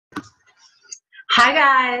Hi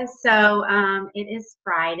guys. It is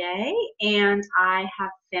Friday and I have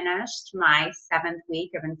finished my 7th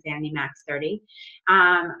week of Insanity Max 30.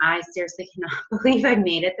 I seriously cannot believe I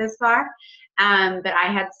made it this far. But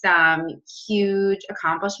I had some huge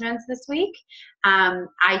accomplishments this week.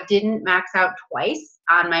 I didn't max out twice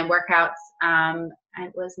on my workouts.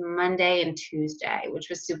 It was Monday and Tuesday, which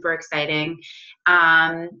was super exciting.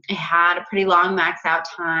 I had a pretty long max out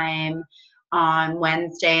time on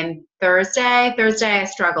Wednesday and Thursday. Thursday, I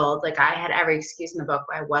struggled. Like, I had every excuse in the book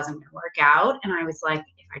why I wasn't going to work out. And I was like,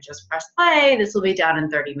 if I just press play, this will be done in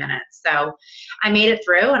 30 minutes. So I made it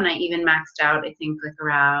through, and I even maxed out, I think, like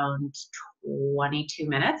around 22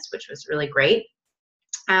 minutes, which was really great.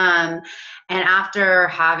 Um, and after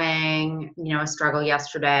having, a struggle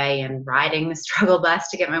yesterday and riding the struggle bus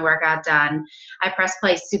to get my workout done, I pressed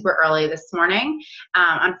play super early this morning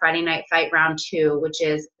on Friday Night Fight Round 2, which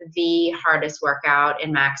is the hardest workout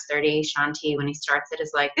in Max 30. Shaun T, when he starts it,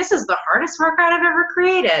 is like, this is the hardest workout I've ever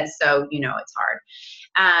created. So, it's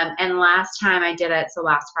hard. And last time I did it, so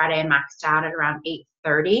last Friday, I maxed out at around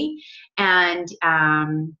 8:30. And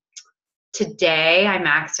today I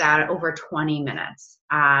maxed out over 20 minutes.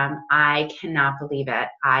 I cannot believe it.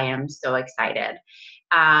 I am so excited.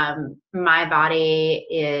 My body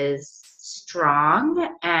is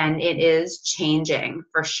strong and it is changing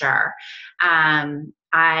for sure.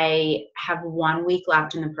 I have 1 week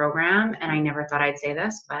left in the program, and I never thought I'd say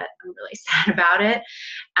this, but I'm really sad about it.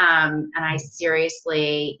 And I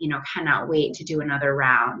seriously, cannot wait to do another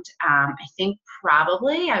round. I think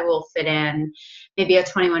probably I will fit in maybe a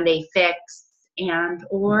 21-day fix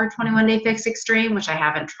or 21-day fix extreme, which I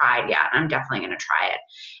haven't tried yet. I'm definitely going to try it.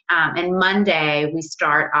 And Monday we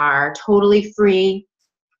start our totally free,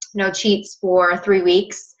 no cheats for 3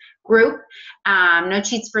 weeks group. No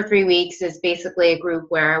Cheats for 3 weeks is basically a group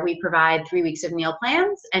where we provide 3 weeks of meal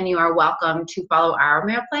plans, and you are welcome to follow our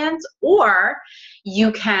meal plans, or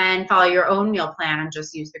you can follow your own meal plan and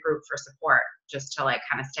just use the group for support, just to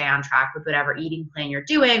kind of stay on track with whatever eating plan you're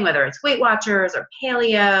doing, whether it's Weight Watchers or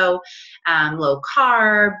paleo, low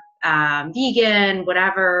carb, vegan,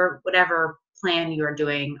 whatever plan you are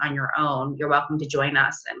doing on your own. You're welcome to join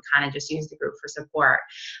us and kind of just use the group for support.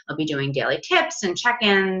 I'll be doing daily tips and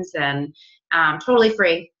check-ins, and totally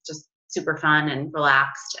free, just super fun and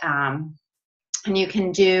relaxed. And you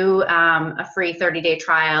can do a free 30-day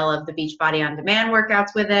trial of the Beachbody On Demand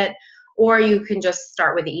workouts with it, or you can just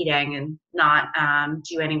start with the eating and not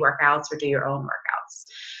do any workouts or do your own workouts.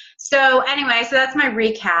 So anyway, so that's my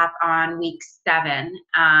recap on week 7.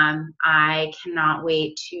 I cannot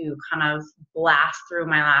wait to kind of blast through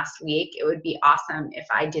my last week. It would be awesome if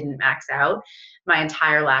I didn't max out my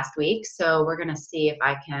entire last week. So we're going to see if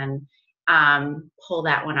I can pull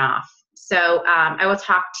that one off. So I will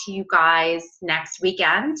talk to you guys next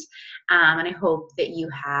weekend, and I hope that you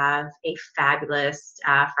have a fabulous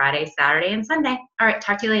Friday, Saturday, and Sunday. All right,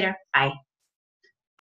 talk to you later. Bye.